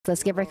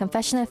Let's give our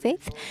confession of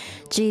faith.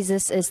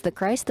 Jesus is the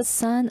Christ, the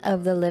Son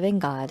of the living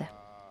God.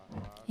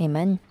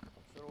 Amen.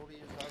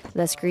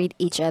 Let's greet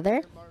each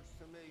other.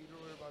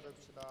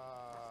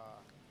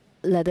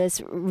 Let us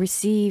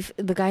receive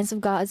the guidance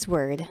of God's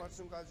word.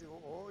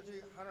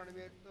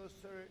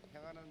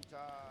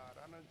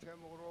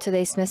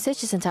 Today's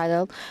message is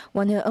entitled,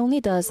 One Who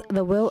Only Does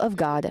the Will of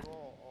God.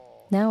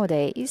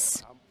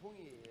 Nowadays,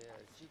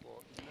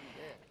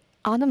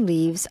 autumn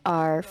leaves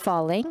are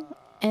falling,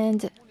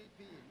 and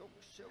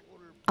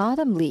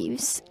autumn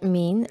leaves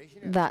mean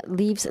that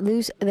leaves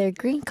lose their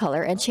green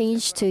color and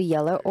change to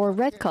yellow or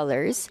red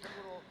colors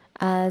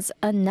as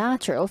a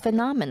natural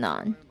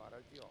phenomenon.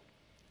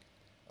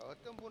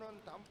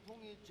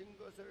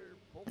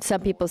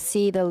 Some people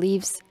see the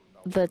leaves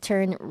that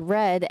turn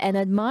red and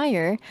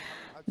admire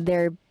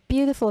their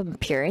beautiful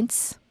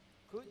appearance.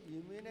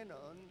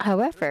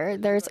 However,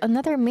 there's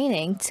another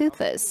meaning to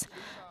this.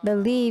 The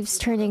leaves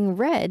turning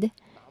red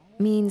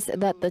means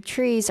that the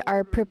trees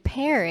are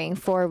preparing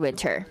for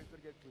winter.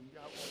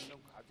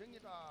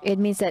 It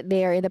means that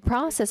they are in the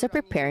process of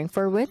preparing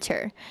for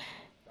winter.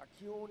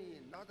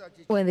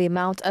 When the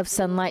amount of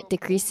sunlight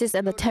decreases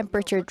and the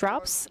temperature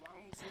drops,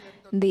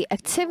 the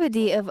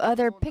activity of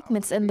other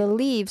pigments in the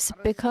leaves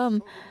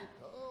become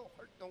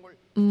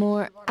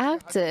more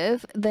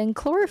active than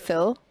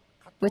chlorophyll,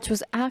 which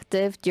was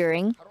active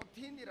during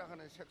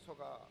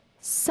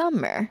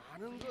summer.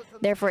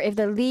 Therefore, if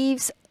the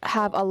leaves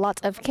have a lot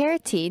of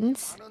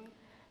carotenes,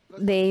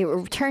 they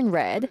turn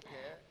red,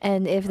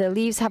 and if the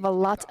leaves have a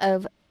lot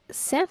of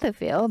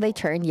xanthophyll, they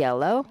turn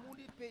yellow,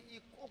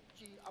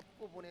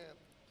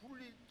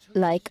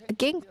 like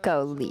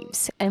ginkgo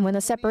leaves. And when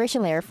a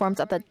separation layer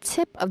forms at the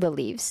tip of the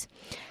leaves,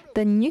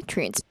 the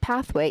nutrients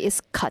pathway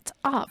is cut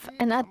off.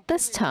 And at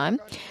this time,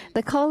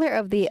 the color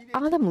of the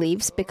autumn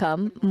leaves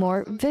become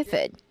more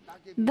vivid.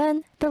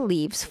 Then the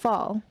leaves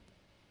fall.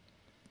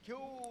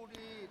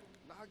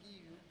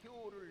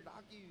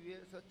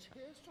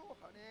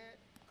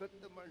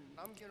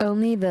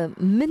 Only the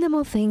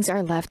minimal things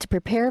are left to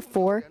prepare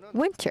for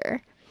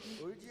winter,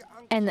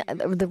 and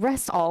the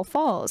rest all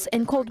falls.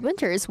 In cold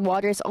winters,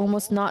 water is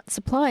almost not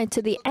supplied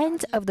to the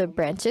end of the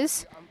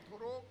branches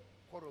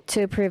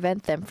to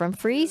prevent them from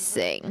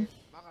freezing.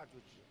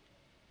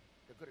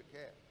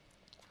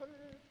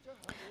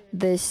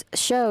 This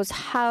shows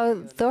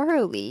how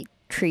thoroughly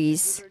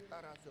trees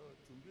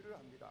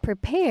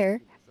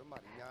prepare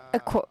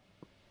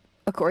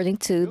according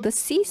to the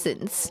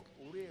seasons.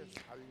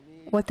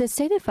 What this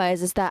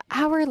signifies is that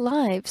our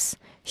lives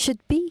should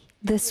be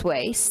this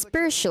way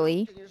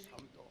spiritually.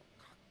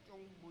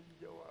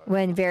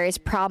 When various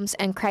problems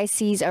and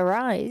crises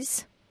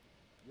arise,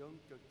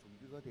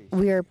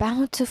 we are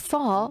bound to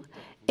fall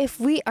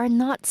if we are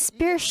not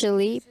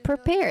spiritually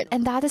prepared.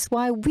 And that is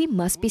why we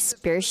must be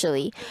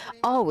spiritually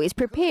always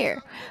prepared.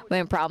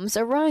 When problems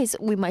arise,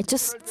 we might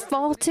just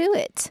fall to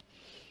it.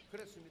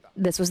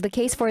 This was the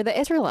case for the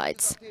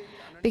Israelites.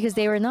 Because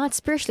they were not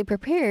spiritually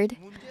prepared,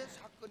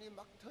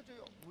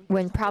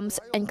 when problems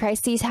and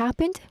crises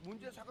happened,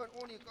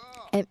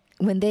 and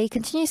when they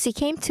continuously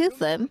came to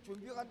them,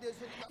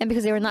 and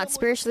because they were not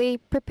spiritually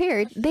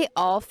prepared, they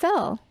all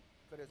fell.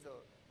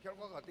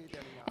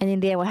 And in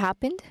the end, what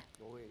happened?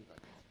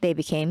 They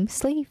became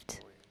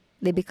enslaved.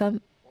 They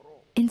become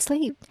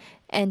enslaved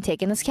and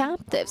taken as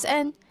captives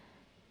and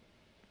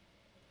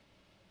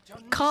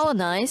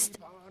colonized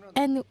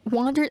and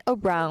wandered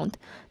around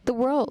the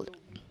world.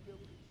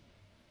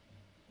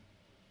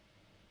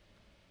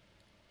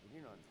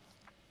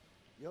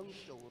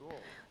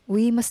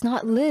 We must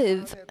not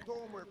live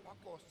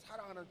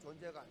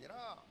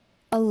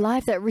a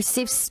life that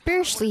receives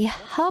spiritually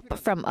help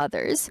from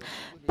others,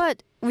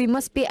 but we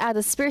must be at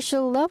a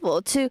spiritual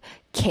level to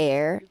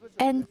care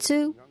and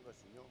to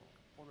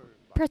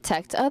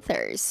protect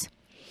others.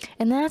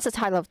 And that's the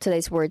title of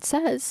today's word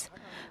says.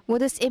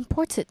 What is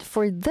important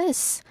for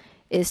this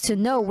is to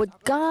know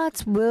what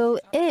God's will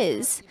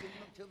is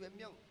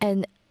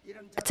and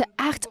to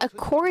act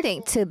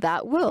according to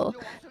that will.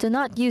 Do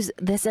not use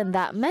this and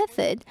that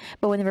method,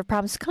 but whenever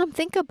problems come,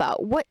 think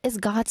about what is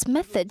God's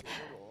method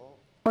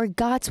or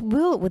God's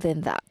will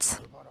within that.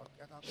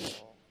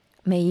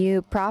 May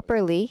you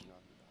properly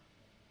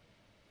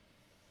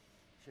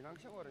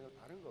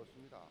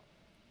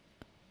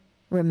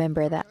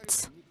remember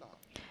that.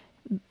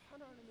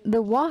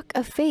 The walk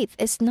of faith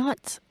is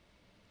not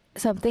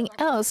something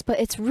else, but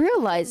it's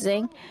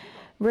realizing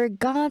where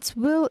God's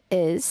will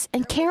is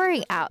and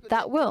carrying out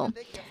that will.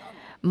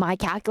 My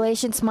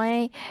calculations,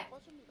 my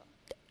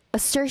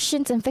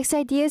assertions and fixed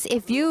ideas,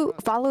 if you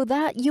follow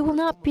that, you will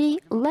not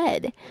be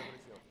led.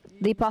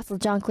 The Apostle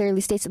John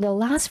clearly states in the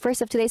last verse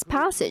of today's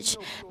passage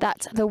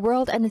that the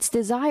world and its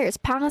desires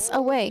pass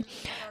away,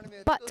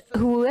 but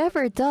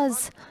whoever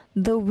does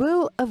the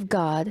will of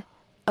God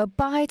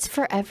abides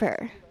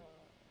forever.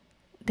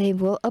 They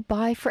will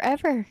abide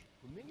forever.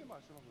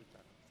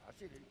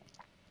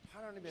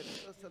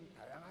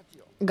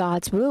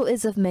 God's will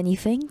is of many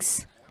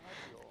things.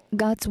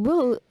 God's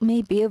will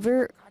may be a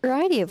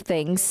variety of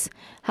things.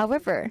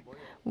 However,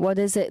 What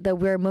is it that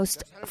we're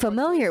most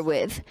familiar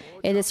with?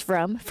 It is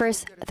from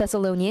 1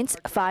 Thessalonians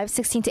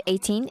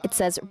 5:16-18. It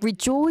says,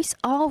 "Rejoice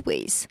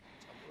always."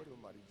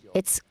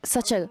 It's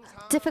such a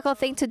difficult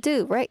thing to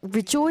do, right?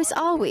 Rejoice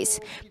always.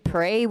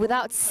 Pray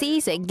without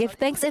ceasing. Give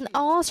thanks in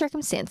all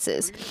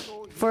circumstances.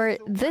 For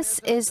this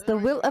is the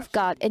will of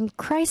God in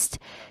Christ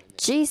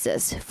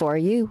Jesus for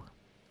you.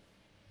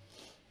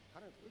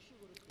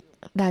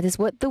 That is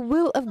what the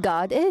will of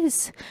God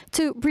is,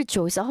 to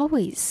rejoice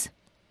always.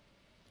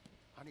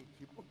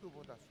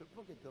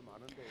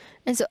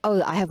 And so,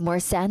 I have more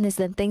sadness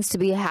than things to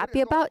be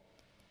happy about.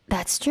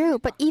 That's true.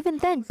 But even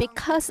then,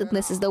 because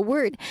this is the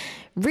word,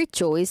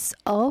 rejoice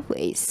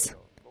always.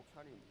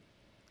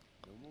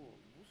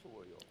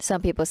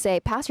 Some people say,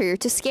 "Pastor, you're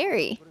too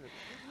scary."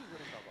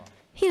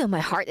 My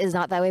heart is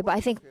not that way, but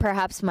I think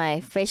perhaps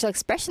my facial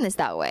expression is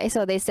that way.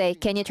 So they say,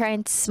 "Can you try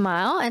and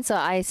smile?" And so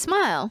I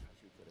smile.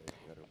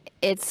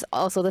 It's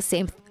also the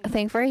same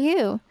thing for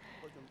you.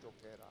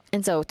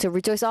 And so to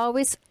rejoice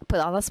always, put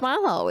on a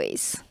smile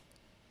always.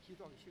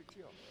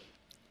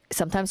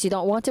 Sometimes you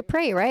don't want to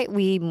pray, right?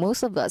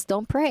 Most of us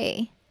don't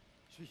pray.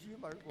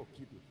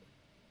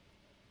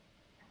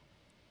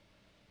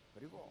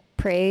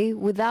 Pray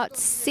without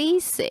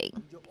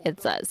ceasing, it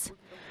says.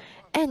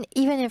 And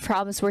even if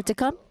problems were to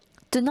come,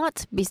 do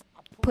not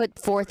put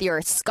forth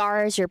your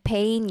scars, your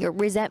pain, your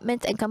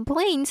resentment and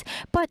complaints,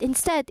 but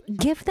instead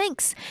give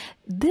thanks.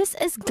 This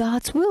is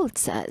God's will, it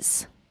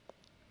says.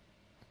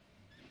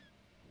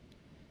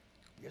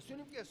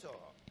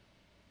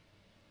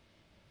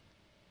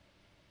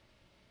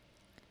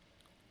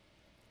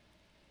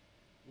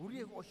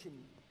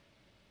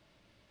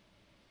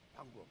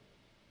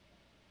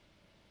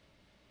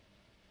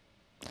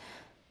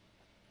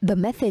 The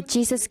method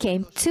Jesus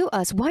came to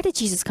us. Why did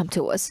Jesus come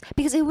to us?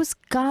 Because it was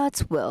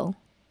God's will.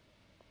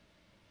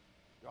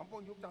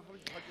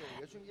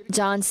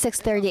 John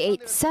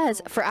 6:38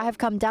 says, "For I have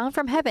come down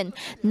from heaven,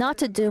 not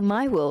to do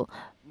my will,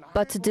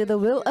 but to do the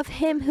will of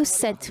him who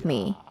sent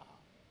me."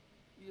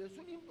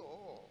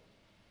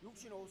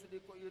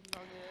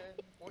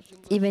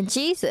 Even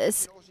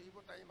Jesus,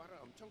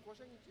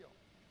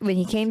 when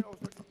he came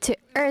to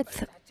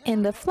earth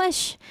in the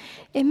flesh,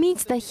 it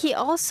means that he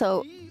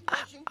also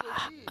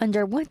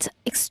underwent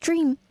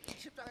extreme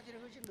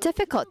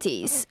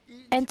difficulties.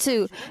 And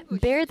to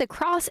bear the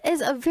cross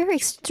is a very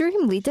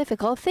extremely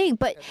difficult thing.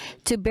 But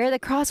to bear the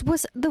cross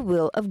was the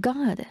will of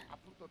God.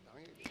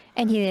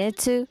 And he needed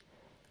to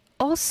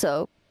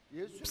also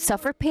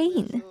suffer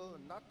pain.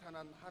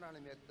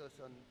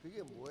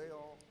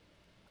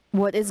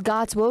 What is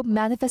God's will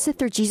manifested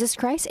through Jesus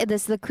Christ? It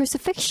is the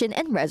crucifixion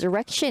and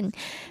resurrection.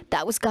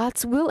 That was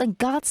God's will and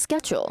God's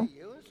schedule.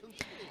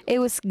 It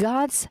was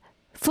God's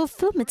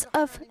fulfillment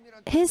of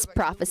his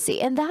prophecy,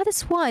 and that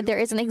is why there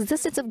is an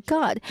existence of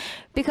God,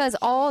 because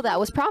all that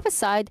was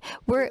prophesied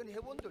were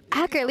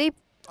accurately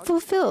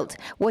fulfilled.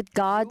 What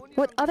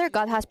other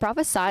God has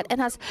prophesied and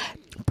has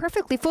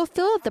perfectly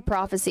fulfilled the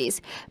prophecies.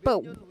 But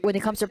when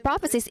it comes to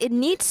prophecies, it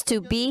needs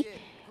to be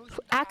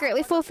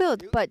accurately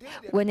fulfilled. But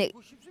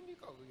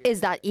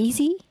is that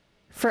easy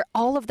for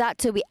all of that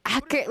to be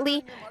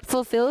accurately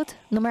fulfilled,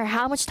 no matter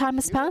how much time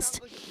has passed?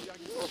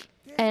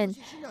 And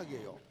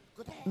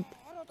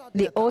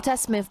the Old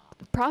Testament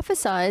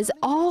prophesies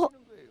all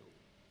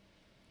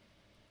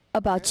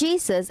about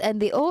Jesus,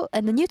 and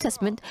the New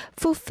Testament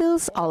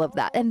fulfills all of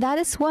that. And that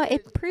is why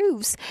it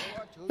proves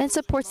and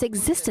supports the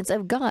existence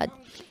of God.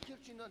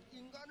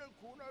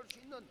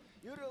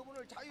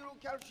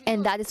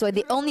 And that is why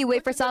the only way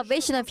for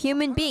salvation of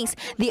human beings,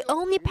 the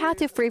only path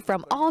to free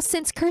from all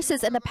sins,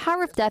 curses, and the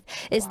power of death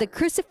is the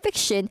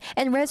crucifixion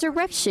and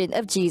resurrection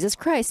of Jesus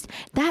Christ.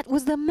 That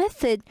was the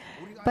method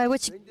by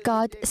which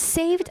God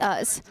saved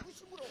us.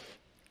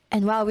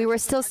 And while we were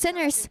still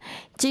sinners,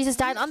 Jesus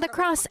died on the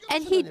cross,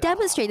 and he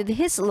demonstrated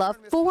his love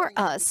for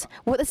us.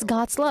 What is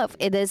God's love?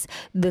 It is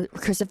the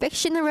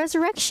crucifixion and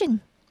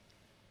resurrection.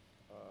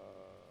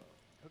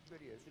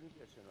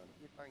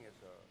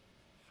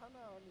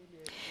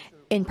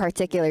 In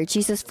particular,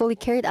 Jesus fully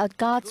carried out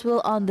God's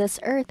will on this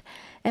earth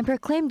and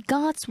proclaimed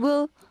God's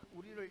will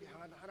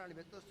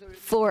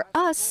for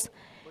us.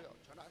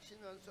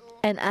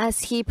 And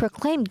as he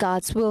proclaimed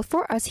God's will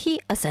for us,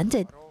 he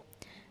ascended.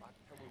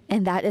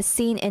 And that is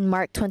seen in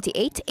Mark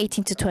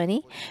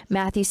 28:18-20,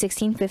 Matthew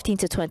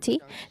 16:15-20,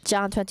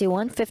 John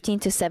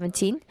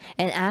 21:15-17,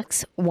 and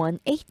Acts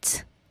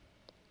 1:8.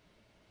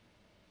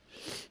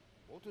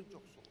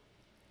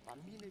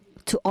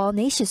 To all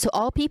nations, to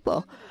all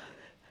people,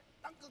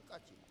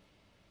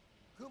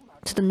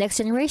 to the next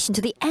generation,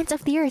 to the ends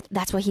of the earth.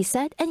 That's what he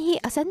said, and he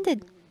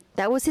ascended.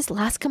 That was his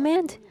last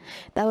command.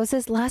 That was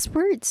his last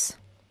words.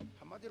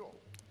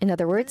 In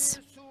other words,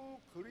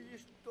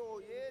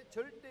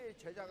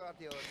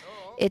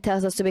 it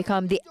tells us to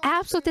become the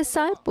absolute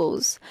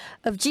disciples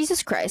of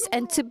Jesus Christ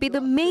and to be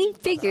the main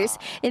figures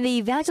in the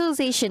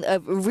evangelization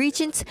of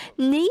regions,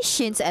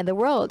 nations, and the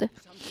world.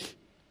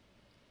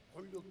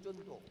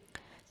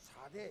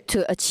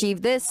 To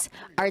achieve this,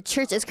 our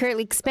church is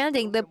currently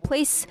expanding the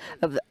place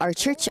of our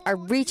church, our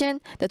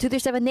region, the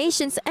 237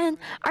 nations, and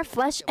our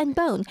flesh and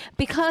bone.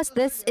 Because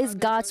this is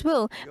God's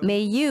will, may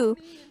you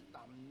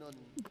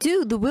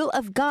do the will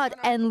of God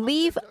and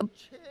leave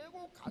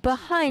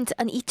behind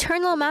an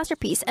eternal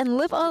masterpiece and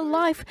live a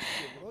life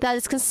that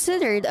is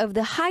considered of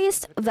the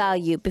highest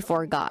value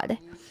before God.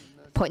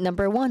 Point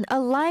number 1, a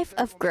life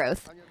of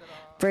growth.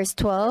 Verse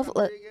 12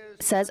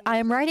 says, I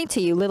am writing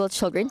to you, little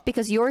children,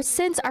 because your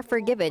sins are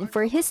forgiven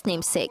for his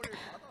name's sake.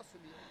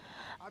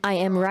 I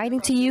am writing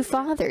to you,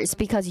 fathers,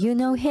 because you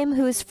know him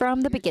who is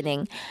from the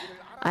beginning.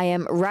 I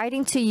am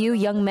writing to you,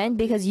 young men,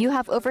 because you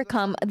have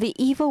overcome the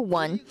evil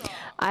one.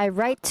 I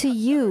write to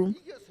you,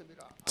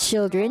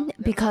 children,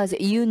 because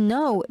you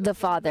know the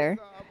Father.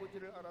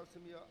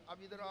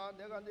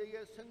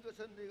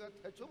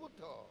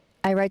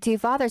 I write to you,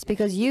 fathers,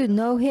 because you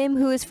know him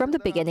who is from the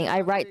beginning.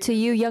 I write to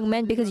you, young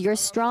men, because you're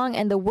strong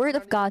and the word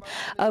of God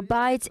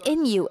abides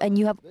in you, and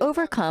you have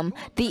overcome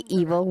the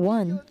evil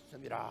one.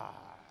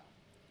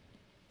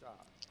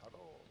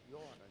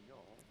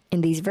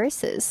 In these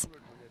verses,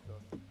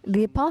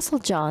 the Apostle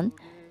John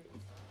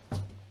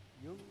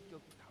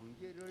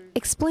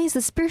explains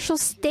the spiritual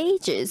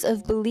stages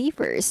of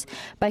believers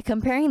by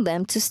comparing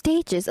them to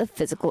stages of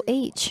physical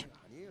age.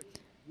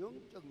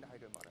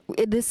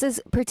 This is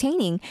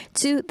pertaining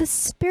to the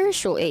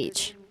spiritual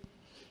age.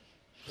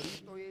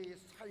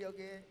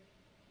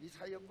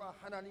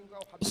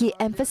 He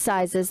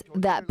emphasizes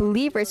that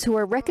believers who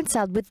are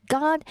reconciled with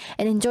God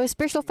and enjoy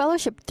spiritual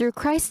fellowship through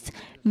Christ's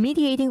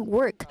mediating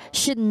work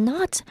should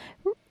not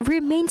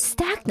remain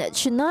stagnant,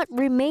 should not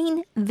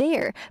remain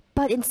there,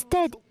 but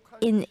instead,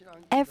 in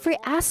every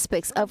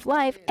aspect of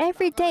life,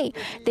 every day,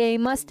 they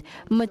must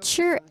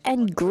mature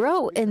and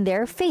grow in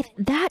their faith.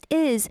 That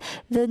is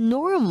the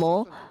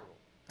normal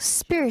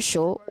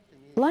spiritual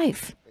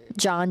life.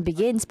 John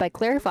begins by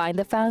clarifying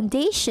the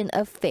foundation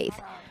of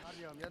faith.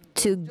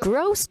 To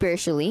grow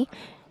spiritually,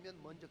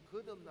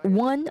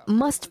 one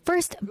must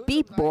first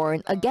be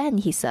born again,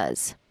 he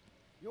says.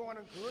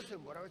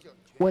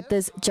 What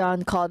does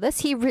John call this?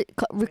 He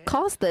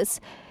recalls this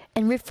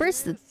and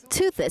refers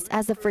to this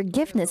as the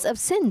forgiveness of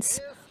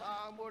sins.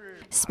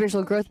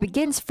 Spiritual growth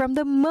begins from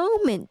the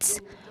moment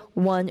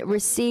one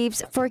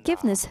receives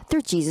forgiveness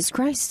through Jesus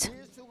Christ.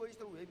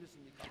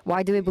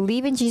 Why do we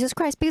believe in Jesus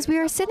Christ? Because we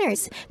are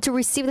sinners. To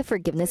receive the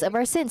forgiveness of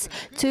our sins,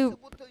 to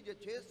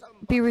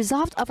be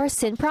resolved of our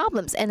sin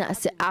problems. And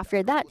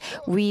after that,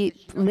 we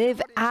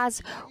live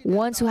as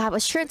ones who have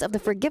assurance of the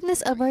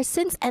forgiveness of our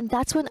sins, and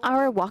that's when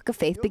our walk of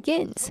faith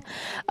begins.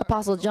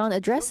 Apostle John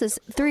addresses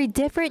 3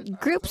 different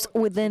groups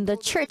within the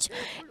church,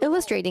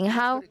 illustrating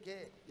how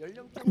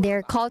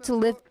they're called to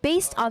live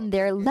based on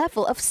their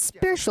level of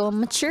spiritual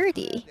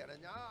maturity.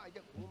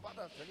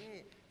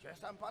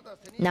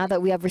 Now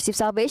that we have received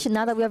salvation,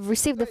 now that we have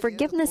received the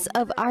forgiveness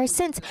of our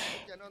sins,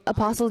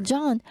 Apostle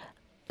John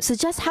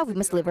suggests how we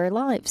must live our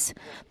lives.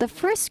 The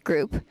first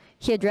group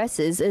he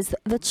addresses is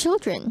the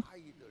children.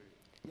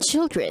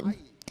 Children.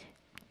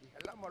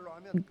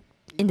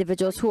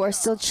 Individuals who are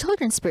still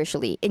children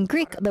spiritually. In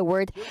Greek, the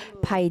word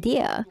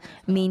paideia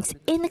means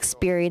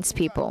inexperienced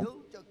people.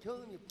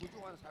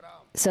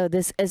 So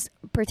this is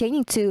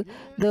pertaining to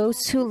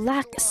those who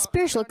lack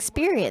spiritual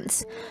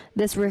experience.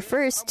 This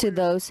refers to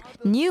those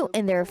new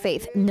in their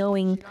faith,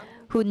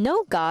 who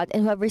know God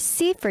and who have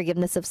received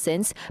forgiveness of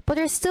sins, but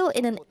are still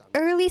in an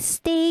early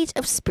stage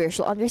of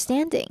spiritual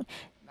understanding.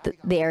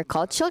 They are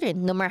called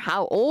children. No matter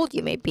how old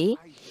you may be,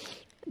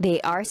 they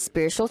are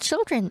spiritual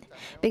children.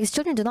 Because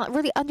children do not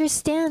really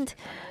understand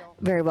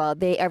very well.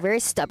 They are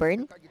very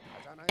stubborn,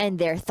 and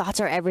their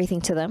thoughts are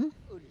everything to them.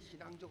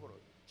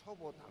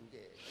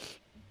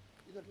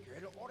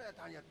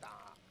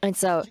 And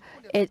so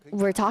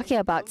we're talking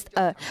about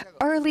an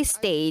early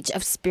stage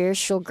of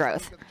spiritual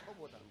growth.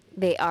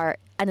 They are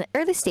at an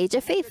early stage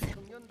of faith.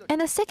 And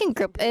the second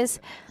group is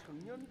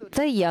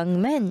the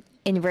young men.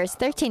 In verse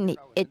 13,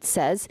 it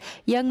says,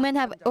 young men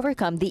have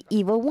overcome the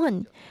evil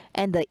one.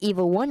 And the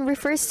evil one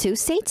refers to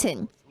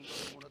Satan.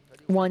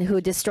 One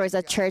who destroys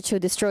the church, who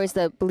destroys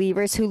the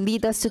believers, who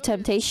lead us to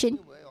temptation.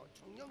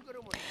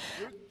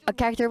 A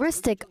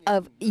characteristic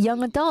of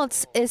young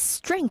adults is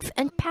strength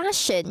and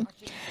passion.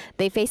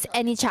 They face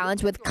any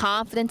challenge with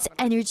confidence,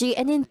 energy,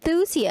 and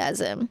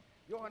enthusiasm.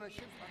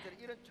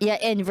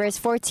 Yet in verse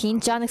 14,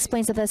 John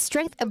explains that the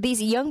strength of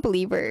these young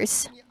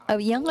believers, of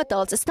young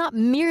adults, is not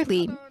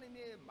merely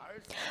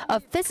a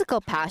physical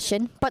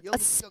passion, but a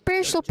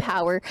spiritual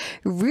power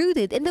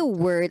rooted in the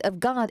Word of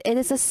God. It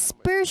is a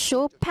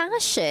spiritual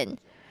passion.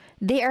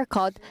 They are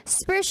called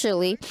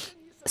spiritual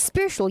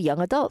young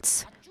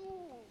adults.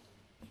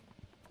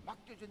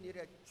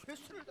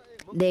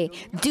 They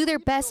do their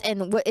best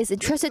in what is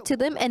entrusted to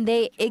them, and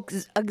they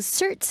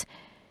exert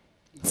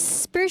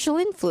spiritual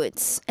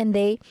influence, and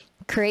they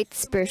create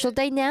spiritual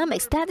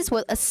dynamics. That is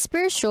what a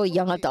spiritual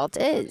young adult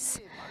is.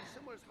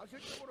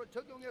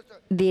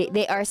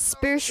 They are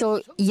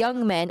spiritual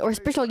young men or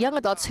spiritual young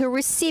adults who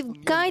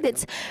receive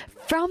guidance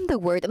from the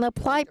Word and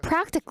apply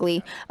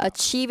practically,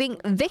 achieving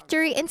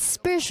victory in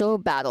spiritual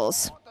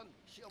battles.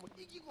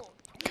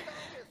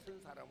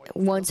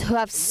 ones who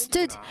have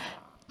stood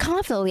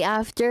confidently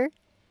after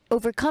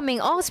overcoming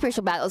all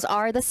spiritual battles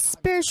are the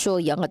spiritual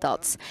young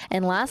adults.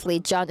 And lastly,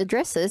 John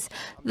addresses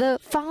the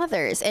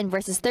fathers. In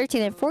verses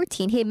 13 and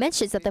 14, he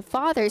mentions that the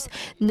fathers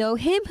know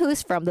him who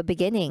is from the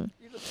beginning.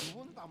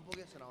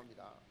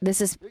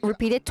 This is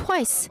repeated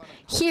twice.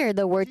 Here,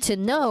 the word to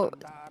know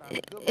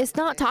is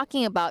not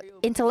talking about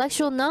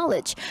intellectual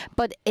knowledge,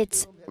 but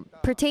it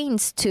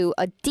pertains to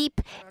a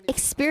deep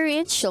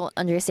experiential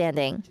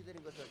understanding.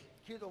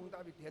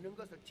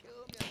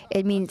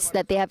 It means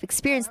that they have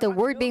experienced the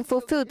word being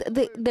fulfilled,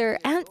 their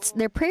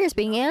prayers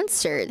being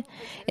answered.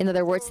 In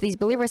other words, these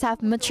believers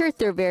have matured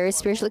through various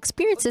spiritual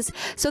experiences,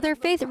 so their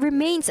faith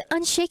remains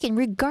unshaken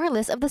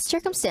regardless of the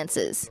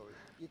circumstances.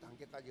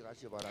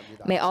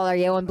 May all our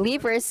Yeon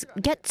believers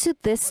get to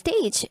this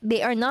stage.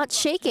 They are not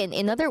shaken.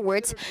 In other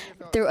words,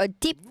 through a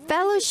deep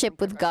fellowship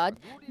with God,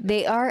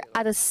 they are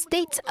at a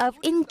state of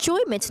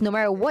enjoyment. No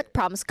matter what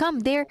problems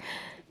come, they're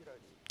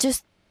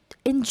just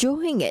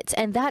enjoying it.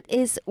 And that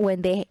is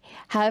when they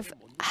have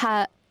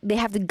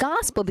the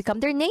gospel become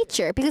their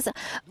nature. Because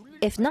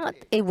if not,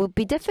 it will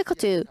be difficult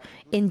to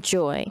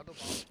enjoy.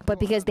 But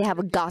because they have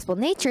a gospel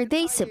nature,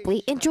 they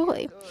simply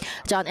enjoy.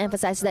 John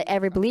emphasizes that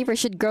every believer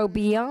should grow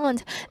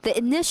beyond the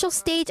initial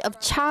stage of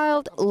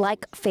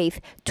childlike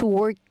faith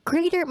toward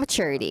greater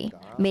maturity.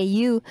 May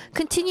you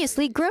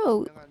continuously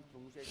grow.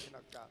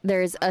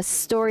 There's a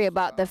story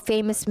about the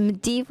famous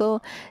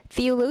medieval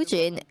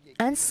theologian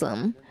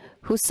Anselm,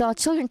 who saw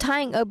children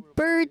tying a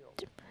bird.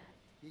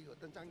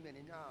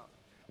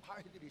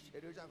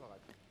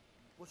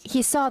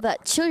 He saw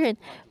that children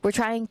were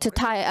trying to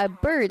tie a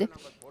bird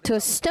to a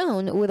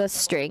stone with a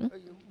string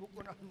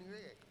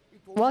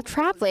while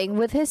traveling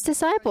with his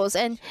disciples.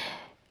 And,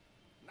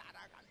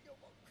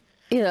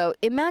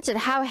 imagine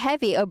how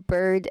heavy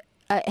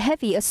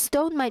a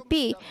stone might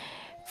be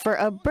for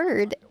a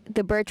bird.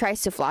 The bird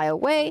tries to fly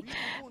away,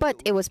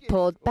 but it was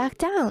pulled back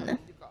down.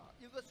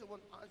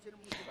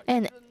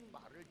 And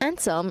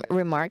Anselm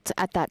remarked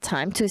at that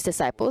time to his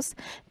disciples,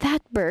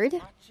 "That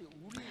bird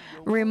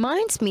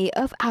reminds me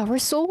of our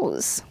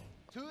souls.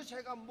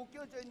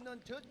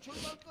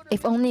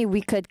 If only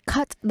we could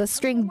cut the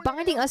string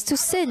binding us to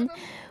sin,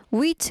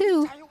 we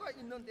too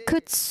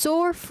could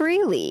soar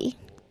freely."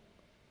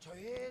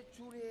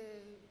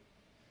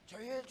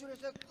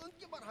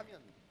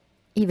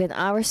 Even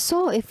our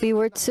soul, if we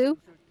were to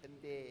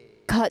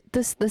cut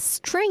the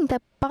string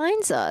that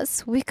binds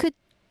us, we could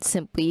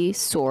simply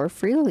soar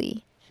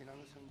freely.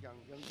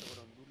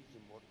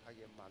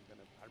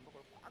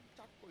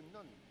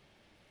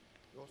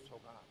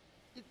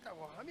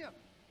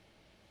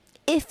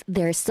 If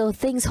there are still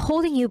things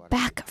holding you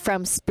back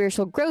from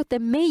spiritual growth,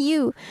 then may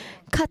you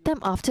cut them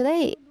off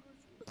today.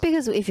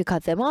 Because if you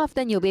cut them off,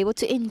 then you'll be able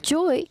to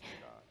enjoy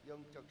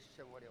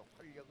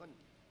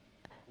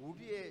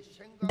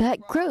that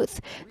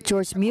growth.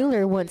 George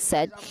Mueller once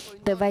said,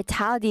 "The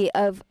vitality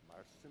of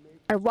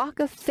a walk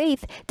of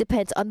faith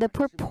depends on the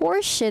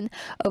proportion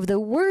of the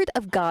Word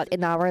of God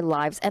in our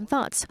lives and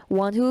thoughts."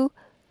 One who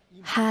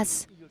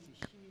has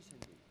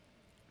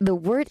the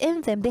word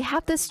in them, they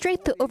have the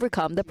strength to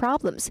overcome the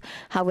problems.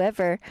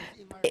 However,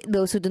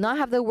 those who do not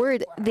have the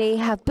word, they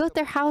have built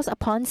their house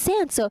upon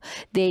sand, so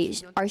they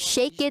are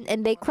shaken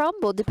and they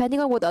crumble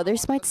depending on what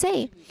others might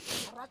say.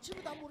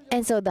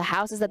 And so the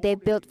houses that they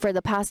built for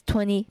the past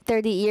 20,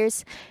 30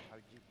 years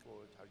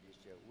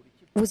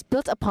was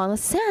built upon a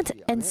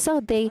sand, and so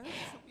they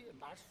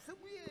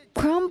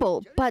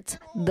crumble. But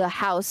the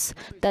house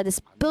that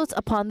is built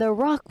upon the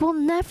rock will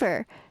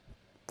never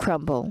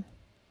crumble.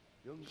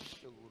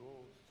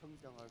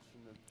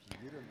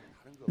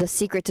 The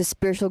secret to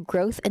spiritual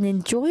growth and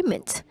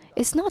enjoyment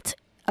is not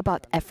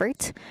about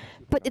effort,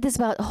 but it is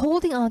about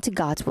holding on to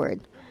God's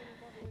word.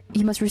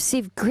 You must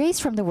receive grace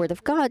from the word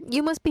of God.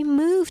 You must be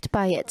moved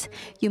by it.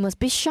 You must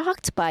be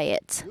shocked by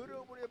it.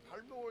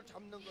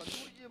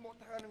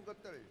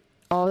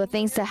 All the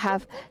things that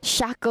have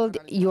shackled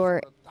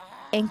your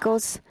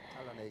ankles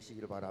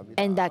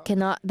and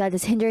that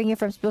is hindering you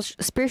from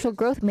spiritual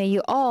growth, may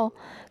you all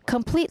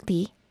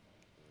completely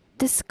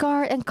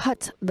discard and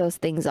cut those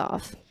things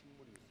off.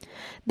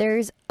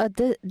 There's a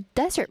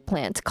desert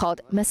plant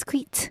called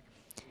mesquite.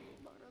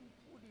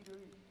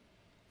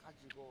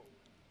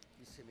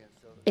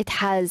 It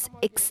has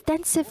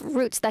extensive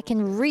roots that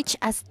can reach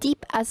as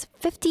deep as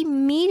 50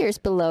 meters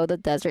below the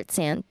desert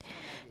sand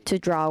to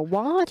draw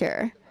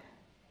water.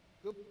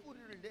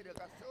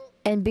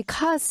 And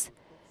because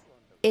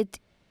it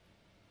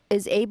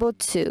is able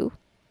to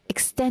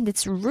extend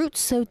its roots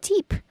so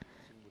deep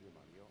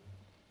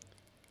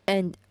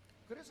and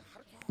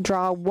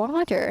draw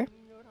water,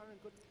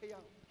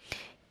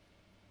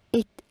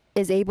 it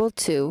is able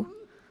to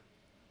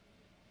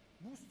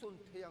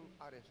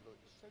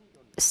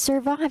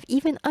survive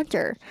even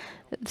under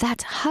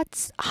that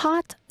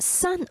hot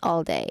sun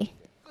all day.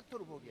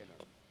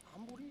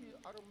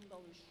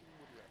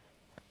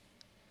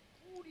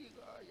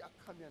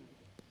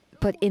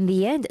 But in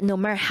the end, no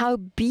matter how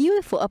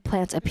beautiful a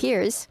plant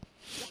appears,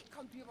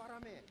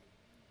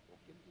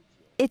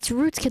 its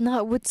roots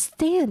cannot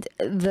withstand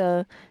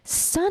the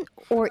sun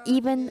or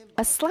even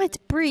a slight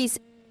breeze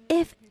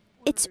if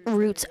its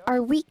roots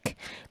are weak.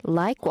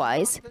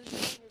 Likewise,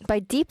 by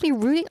deeply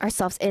rooting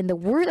ourselves in the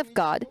Word of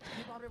God,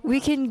 we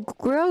can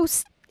grow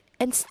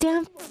and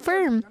stand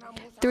firm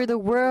through the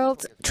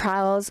world's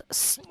trials,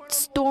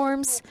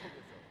 storms,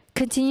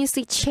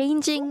 continuously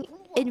changing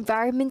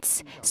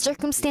environments,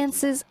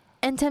 circumstances,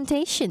 and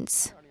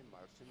temptations.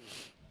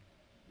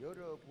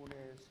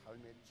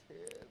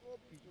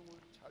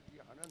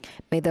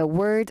 May the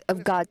Word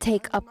of God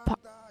take up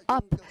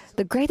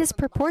the greatest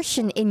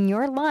proportion in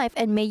your life,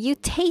 and may you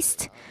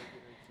taste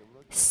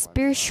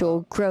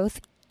spiritual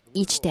growth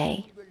each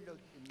day.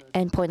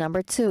 And point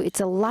number 2, it's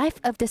a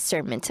life of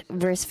discernment.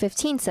 Verse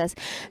 15 says,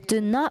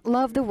 "Do not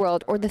love the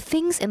world or the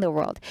things in the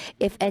world.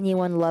 If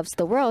anyone loves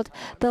the world,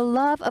 the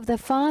love of the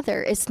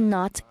Father is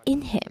not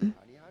in him."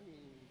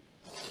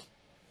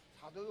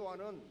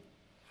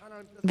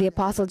 The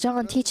Apostle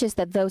John teaches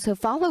that those who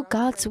follow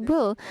God's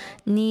will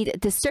need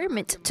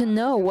discernment to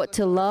know what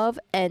to love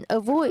and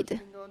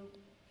avoid.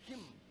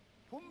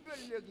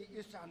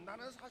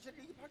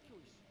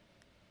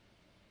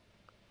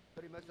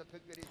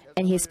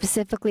 And he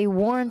specifically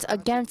warns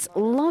against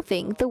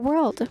loving the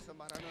world.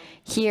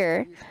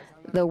 Here,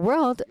 the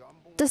world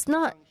does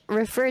not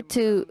refer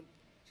to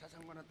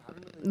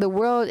the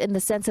world in the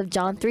sense of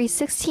John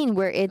 3:16,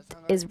 where it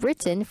is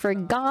written, "For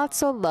God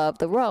so loved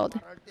the world."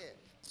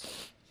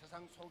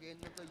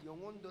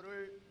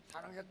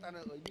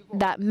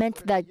 That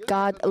meant that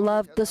God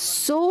loved the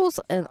souls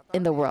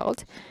in the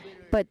world.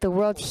 But the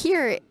world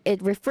here,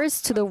 it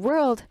refers to the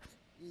world,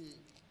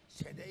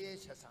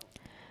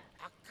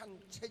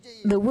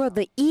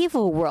 the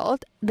evil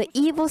world, the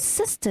evil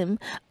system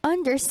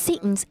under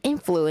Satan's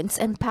influence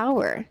and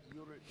power.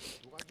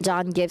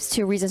 John gives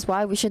 2 reasons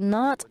why we should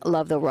not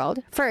love the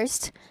world.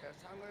 First,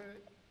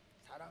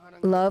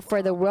 love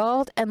for the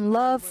world and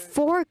love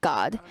for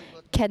God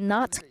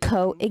cannot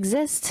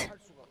coexist.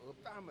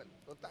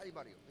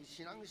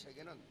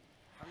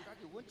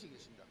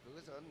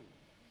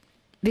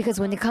 Because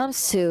when it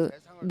comes to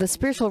the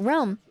spiritual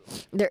realm,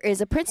 there is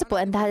a principle,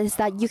 and that is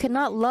that you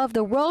cannot love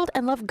the world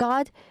and love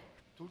God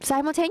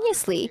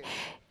simultaneously.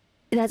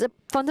 That's a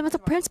fundamental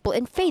principle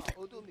in faith.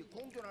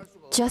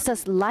 Just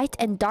as light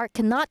and dark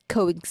cannot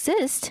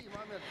coexist,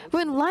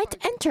 when light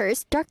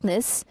enters,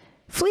 darkness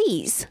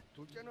flees.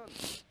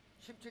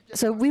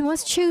 So we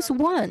must choose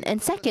one.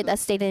 And second, as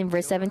stated in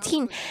verse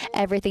 17,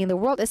 everything in the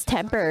world is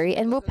temporary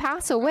and will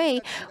pass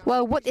away,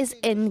 while what is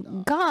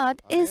in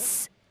God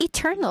is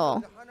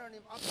eternal.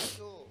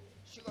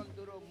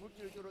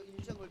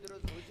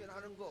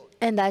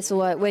 And that's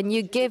what, when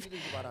you give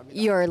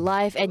your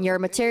life and your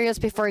materials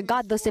before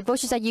God, those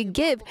devotions that you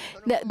give,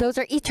 those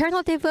are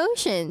eternal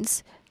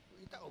devotions.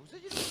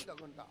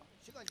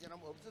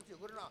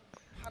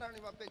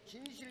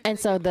 And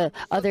so the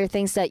other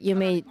things that you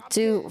may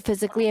do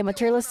physically and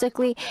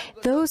materialistically,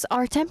 those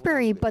are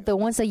temporary, but the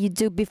ones that you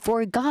do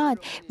before God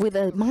with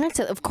a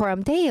mindset of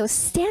coram Deo,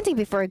 standing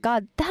before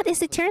God, that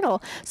is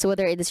eternal. So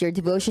whether it is your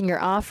devotion,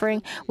 your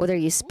offering, whether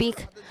you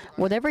speak,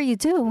 whatever you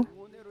do,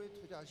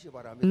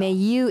 may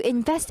you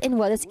invest in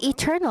what is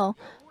eternal,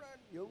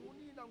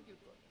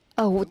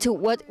 to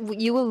what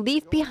you will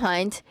leave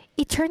behind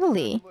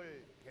eternally.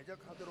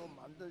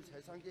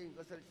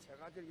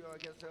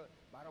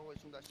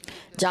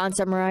 John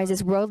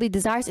summarizes worldly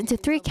desires into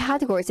 3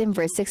 categories in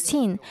verse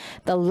 16: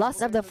 the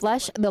lust of the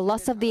flesh, the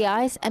lust of the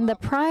eyes, and the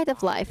pride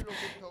of life.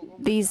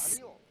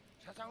 These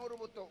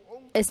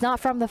is not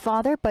from the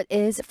Father, but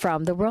is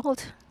from the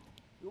world.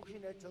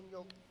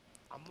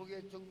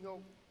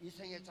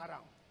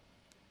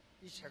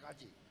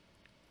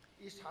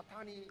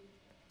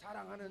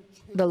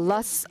 The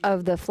lust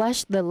of the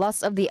flesh, the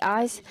lust of the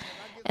eyes,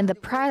 and the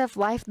pride of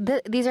life,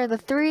 these are the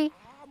 3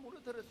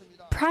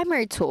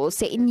 primary tools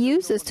Satan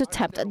uses to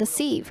tempt and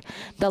deceive.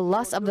 The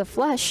lust of the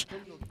flesh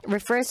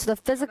refers to the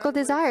physical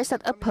desires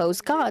that oppose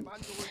God.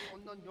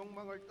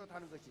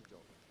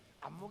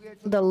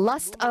 The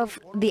lust of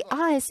the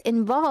eyes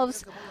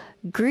involves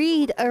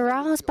greed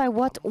aroused by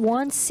what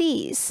one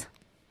sees.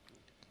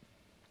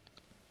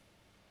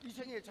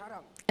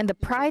 And the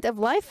pride of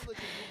life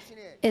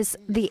is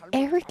the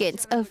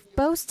arrogance of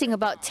boasting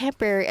about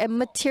temporary and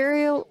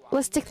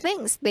materialistic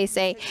things.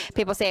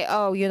 People say,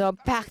 oh,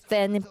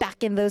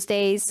 back in those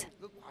days.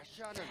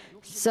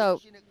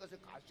 So,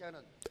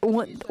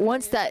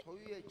 ones that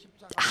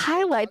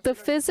highlight the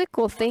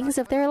physical things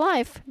of their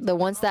life, the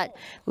ones that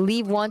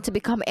leave one to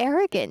become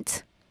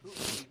arrogant.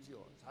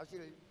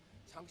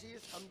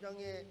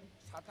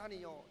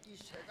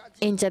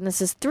 In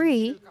Genesis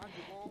 3,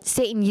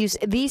 Satan used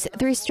these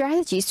 3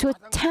 strategies to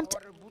tempt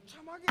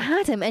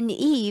Adam and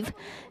Eve,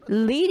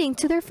 leading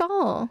to their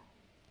fall.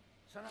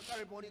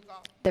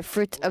 The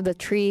fruit of the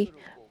tree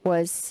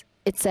was,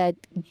 it said,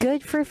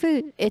 good for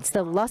food. It's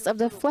the lust of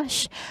the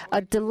flesh,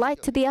 a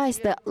delight to the eyes,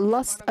 the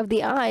lust of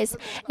the eyes,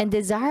 and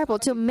desirable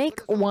to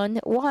make one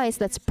wise.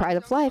 That's pride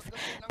of life.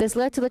 This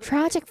led to the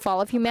tragic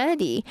fall of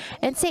humanity.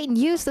 And Satan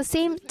used the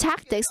same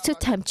tactics to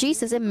tempt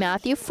Jesus in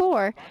Matthew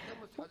 4.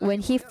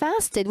 when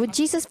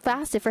Jesus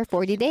fasted for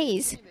 40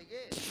 days.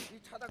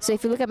 So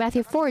if you look at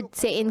Matthew 4,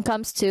 Satan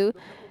comes to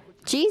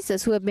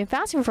Jesus, who had been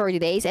fasting for 40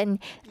 days, and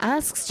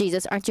asks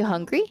Jesus, "Aren't you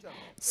hungry?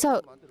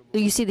 So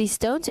you see these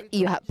stones?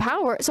 You have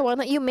power, so why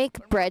don't you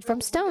make bread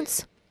from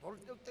stones?"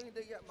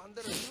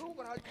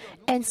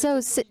 And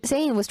so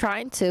Satan was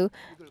trying to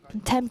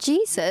tempt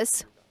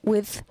Jesus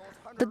with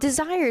the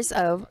desires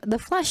of the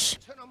flesh.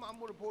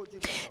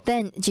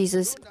 Then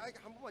Jesus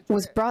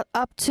was brought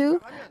up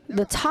to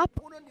the top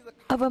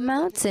of a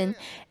mountain,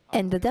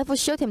 and the devil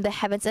showed him the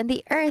heavens and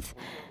the earth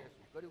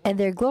and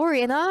their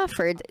glory, and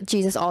offered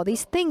Jesus all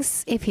these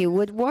things if he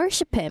would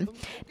worship him.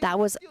 That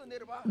was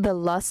the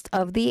lust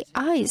of the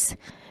eyes.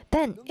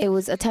 Then it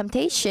was a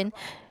temptation.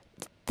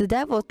 The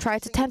devil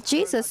tried to tempt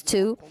Jesus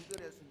to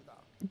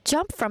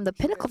jump from the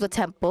pinnacle of the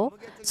temple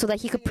so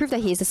that he could prove that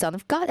he is the Son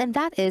of God, and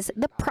that is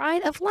the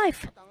pride of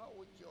life.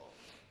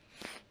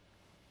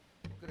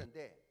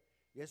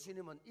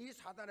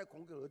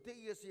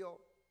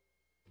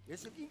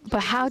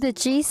 But how did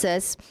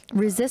Jesus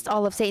resist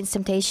all of Satan's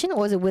temptation?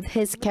 Was it with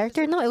his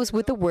character? No, it was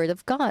with the Word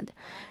of God.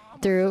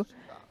 Through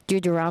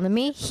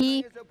Deuteronomy,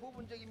 he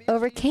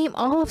overcame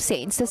all of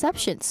Satan's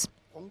deceptions.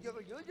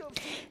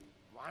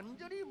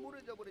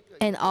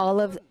 And all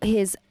of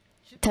his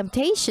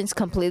temptations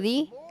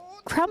completely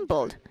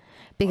crumbled,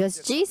 because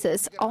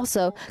Jesus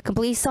also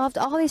completely solved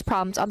all these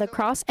problems on the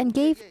cross and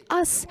gave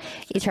us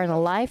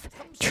eternal life,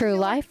 true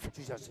life,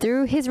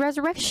 through his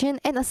resurrection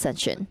and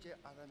ascension.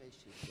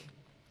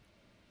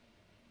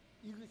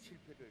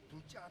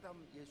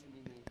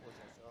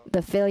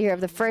 The failure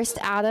of the first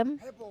Adam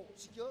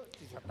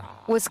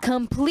was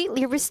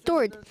completely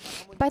restored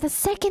by the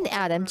second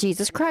Adam,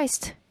 Jesus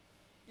Christ.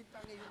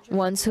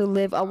 Ones who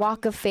live a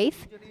walk of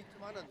faith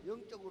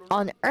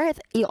on earth,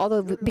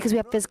 although because we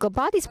have physical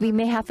bodies, we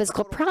may have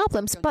physical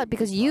problems, but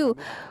because you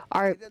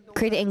are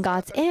created in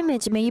God's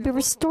image, may you be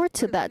restored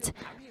to that.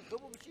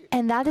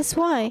 And that is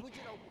why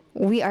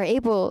we are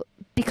able,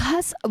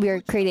 because we are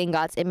created in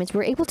God's image,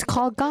 we're able to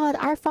call God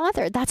our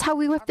Father. That's how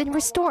we have been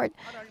restored.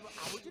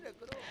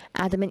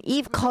 Adam and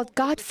Eve called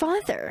God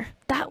Father.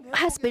 That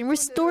has been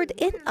restored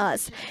in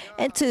us.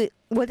 And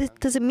what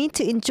does it mean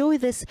to enjoy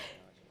this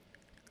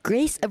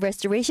grace of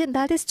restoration?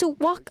 That is to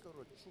walk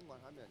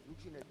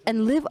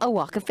and live a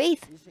walk of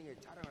faith.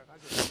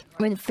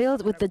 When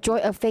filled with the joy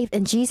of faith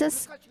in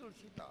Jesus,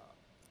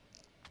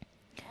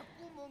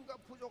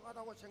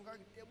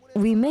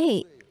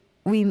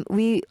 when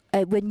we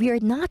are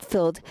not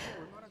filled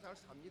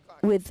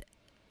with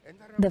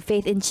the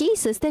faith in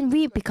Jesus, then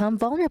we become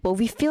vulnerable.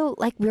 We feel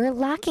like we're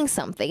lacking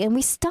something, and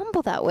we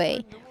stumble that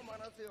way.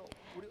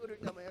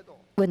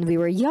 When we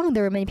were young,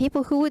 there were many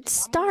people who would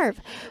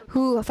starve,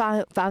 who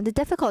found it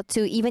difficult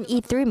to even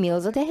eat 3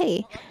 meals a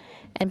day.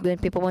 And when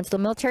people went to the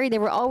military, they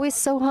were always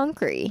so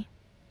hungry.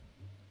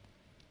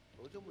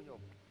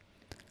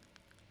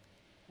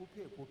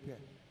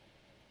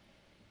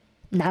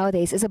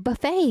 Nowadays, it's a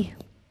buffet.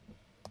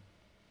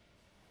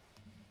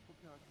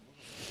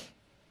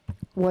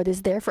 What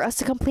is there for us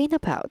to complain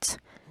about?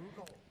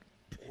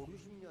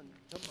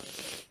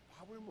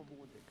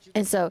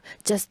 And so,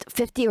 just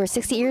 50 or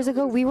 60 years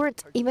ago, we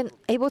weren't even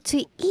able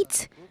to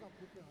eat.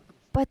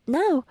 But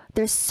now,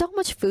 there's so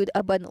much food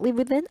abundantly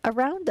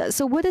around us.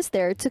 So what is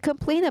there to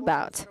complain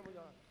about?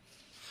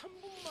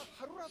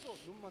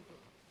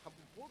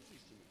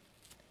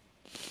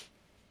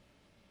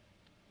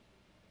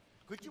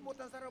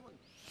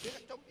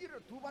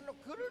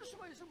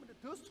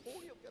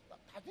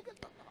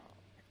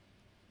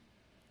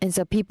 And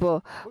so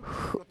people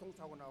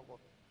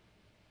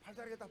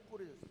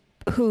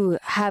who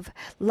have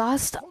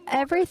lost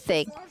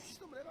everything,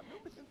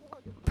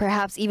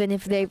 perhaps even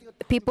if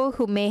people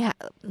who may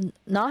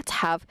not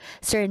have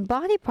certain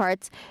body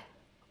parts,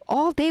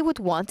 all they would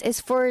want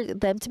is for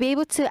them to be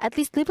able to at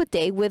least live a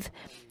day with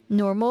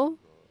normal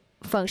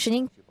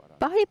functioning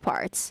body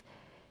parts.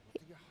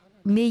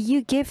 May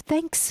you give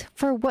thanks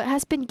for what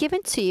has been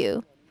given to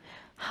you.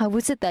 How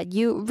is it that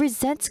you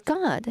resent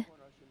God?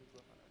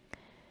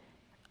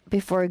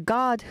 Before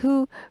God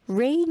who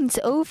reigns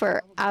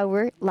over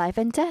our life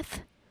and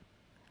death,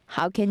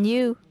 how can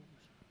you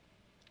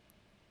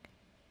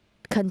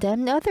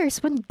condemn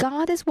others when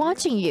God is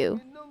watching you?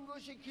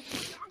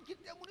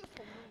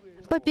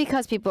 But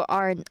because people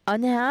are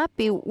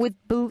unhappy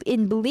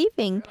in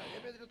believing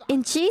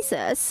in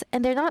Jesus,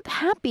 and they're not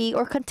happy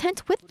or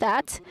content with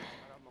that,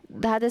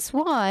 that is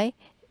why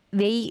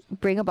they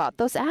bring about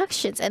those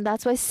actions. And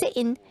that's why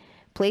Satan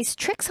plays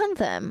tricks on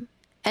them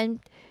and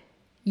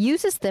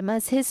uses them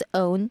as his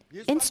own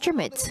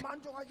instrument.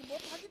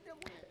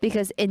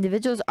 Because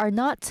individuals are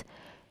not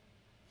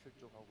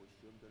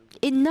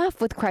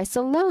enough with Christ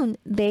alone,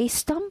 they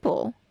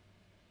stumble.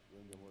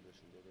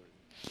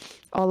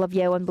 All of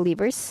Yeon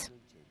believers,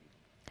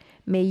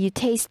 may you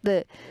taste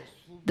the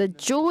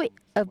joy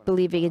of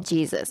believing in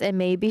Jesus, and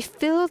may you be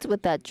filled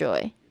with that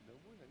joy.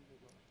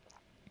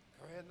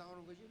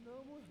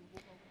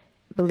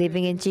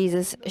 Believing in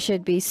Jesus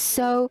should be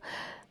so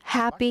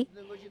happy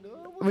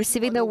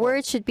receiving the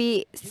word should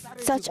be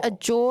such a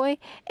joy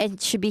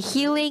and should be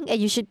healing, and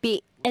you should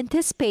be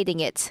anticipating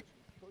it.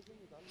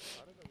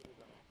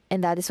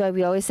 And that is why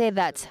we always say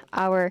that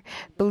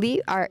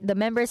the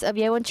members of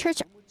Yeon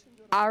Church,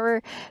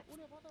 our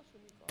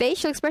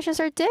facial expressions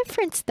are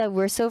different, that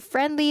we're so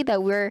friendly,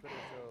 that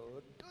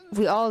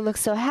we all look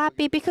so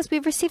happy because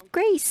we've received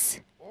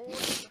grace.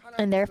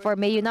 And therefore,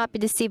 may you not be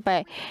deceived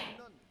by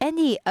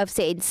any of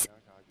Satan's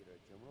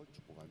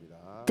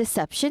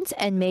deceptions,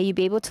 and may you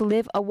be able to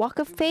live a walk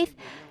of faith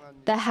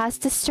that has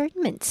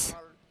discernment.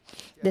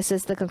 This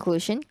is the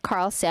conclusion.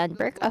 Carl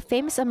Sandburg, a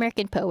famous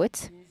American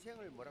poet,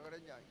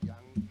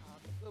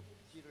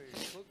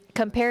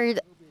 compared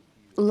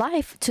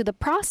life to the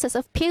process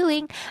of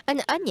peeling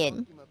an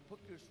onion.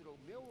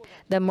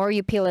 The more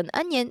you peel an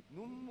onion,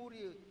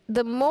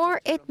 the more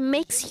it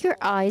makes your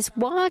eyes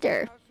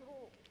water.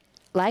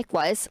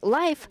 Likewise,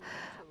 life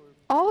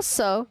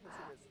also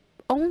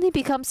only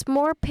becomes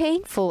more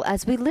painful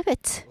as we live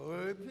it.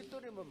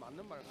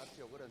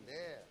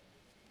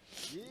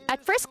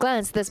 At first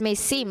glance, this may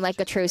seem like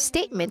a true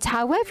statement.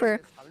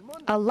 However,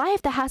 a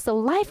life that has the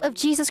life of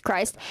Jesus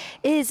Christ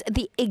is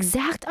the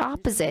exact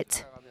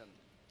opposite.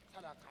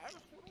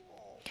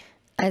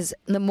 As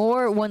the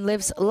more one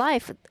lives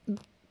life,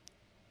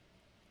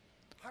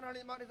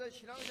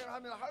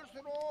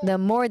 the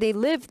more they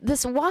live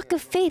this walk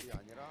of faith,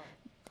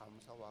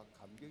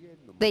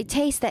 they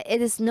taste that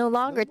it is no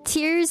longer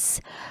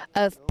tears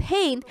of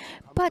pain,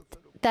 but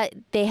that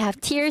they have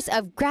tears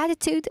of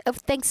gratitude, of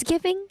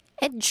thanksgiving,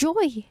 and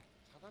joy.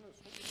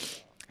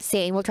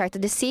 Satan will try to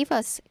deceive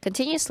us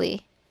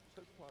continuously,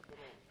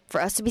 for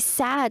us to be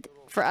sad,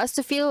 for us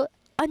to feel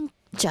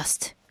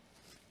unjust.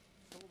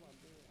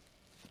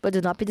 But do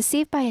not be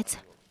deceived by it.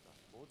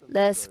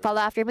 Let's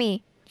follow after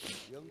me.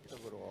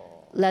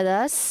 Let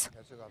us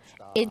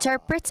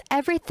interpret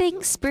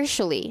everything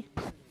spiritually.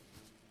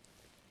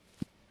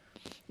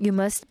 You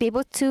must be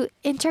able to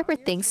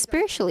interpret things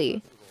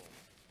spiritually.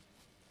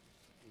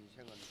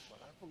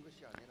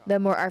 The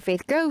more our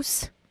faith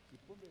grows,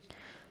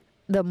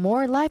 the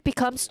more life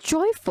becomes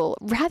joyful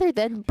rather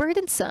than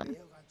burdensome.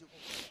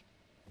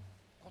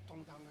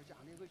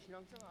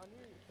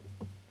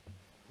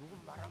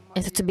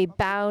 And so to be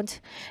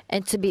bound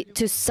and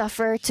to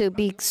suffer, to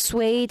be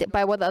swayed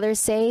by what others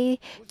say,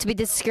 to be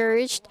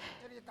discouraged,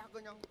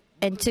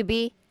 and to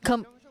be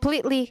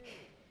completely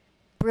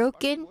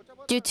broken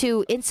due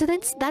to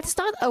incidents, that's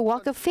not a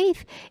walk of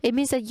faith. It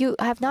means that you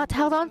have not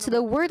held on to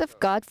the word of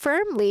God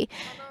firmly.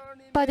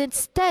 But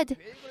instead,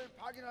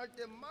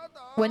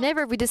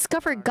 whenever we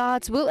discover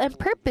God's will and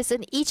purpose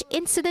in each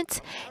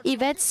incident,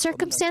 event,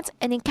 circumstance,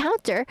 and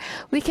encounter,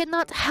 we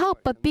cannot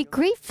help but be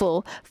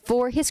grateful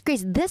for His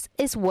grace. This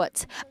is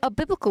what a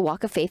biblical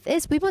walk of faith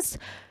is. We must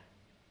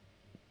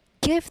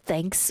give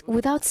thanks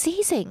without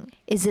ceasing.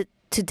 Is it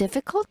too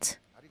difficult?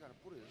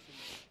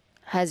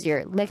 Has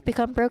your leg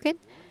become broken?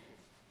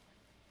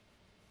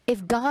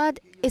 If God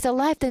is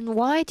alive, then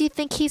why do you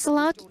think He's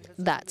allowed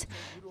that?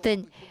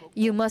 Then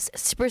you must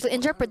spiritually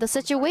interpret the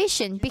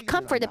situation, be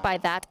comforted by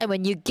that, and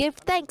when you give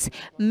thanks,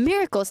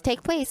 miracles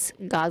take place.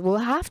 God will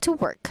have to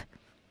work.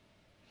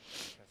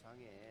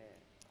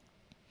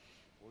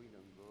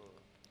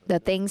 The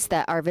things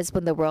that are visible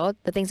in the world,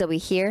 the things that we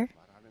hear,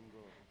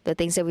 the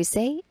things that we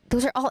say,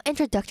 those are all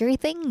introductory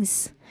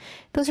things.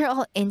 Those are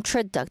all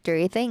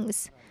introductory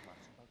things.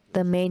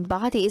 The main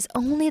body is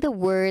only the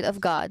Word of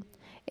God.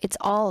 It's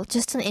all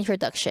just an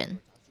introduction.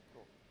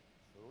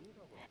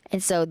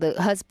 And so the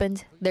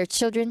husband, their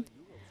children,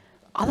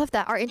 all of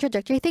that are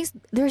introductory things.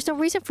 There's no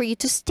reason for you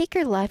to stake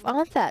your life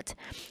on that.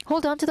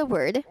 Hold on to the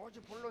word.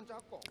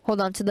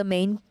 Hold on to the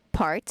main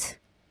part.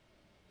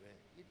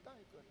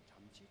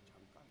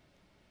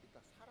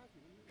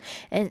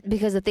 And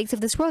because the things of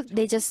this world,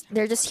 they're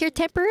just here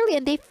temporarily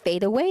and they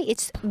fade away.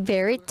 It's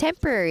very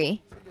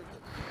temporary.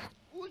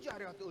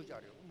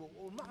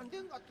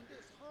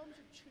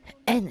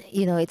 And,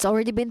 you know, it's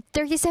already been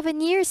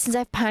 37 years since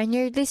I've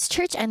pioneered this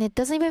church, and it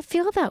doesn't even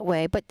feel that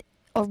way. But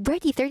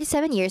already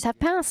 37 years have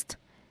passed.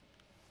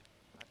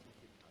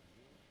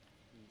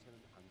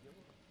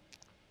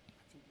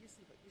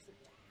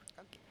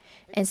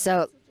 And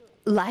so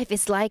life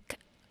is like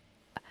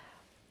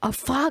a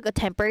fog, a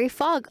temporary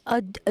fog,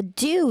 a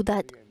dew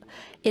that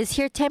is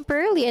here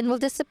temporarily and will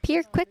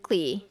disappear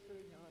quickly.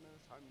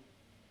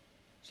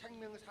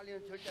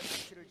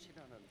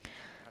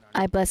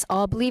 I bless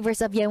all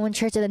believers of Yeon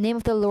Church in the name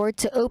of the Lord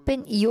to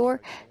open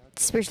your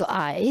spiritual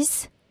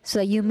eyes so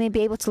that you may be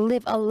able to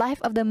live a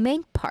life of the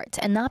main part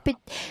and not be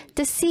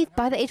deceived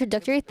by the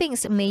introductory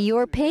things. May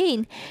your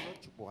pain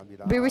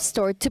be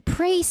restored to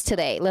praise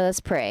today. Let us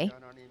pray.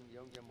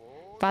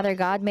 Father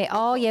God, may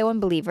all Yeon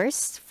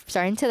believers,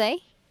 starting today,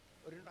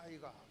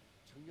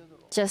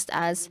 just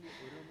as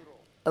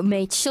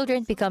may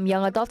children become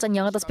young adults and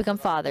young adults become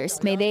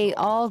fathers, may they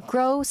all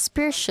grow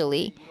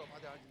spiritually.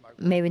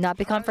 May we not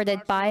be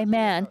comforted by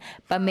man,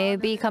 but may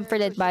we be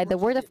comforted by the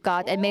Word of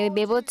God, and may we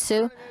be able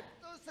to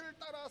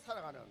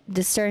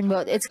discern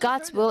what it's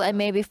God's will and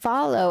maybe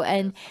follow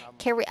and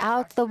carry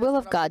out the will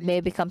of God.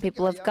 May become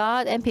people of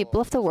God and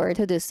people of the Word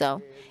who do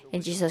so.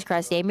 In Jesus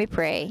Christ's name we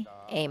pray.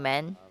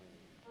 Amen.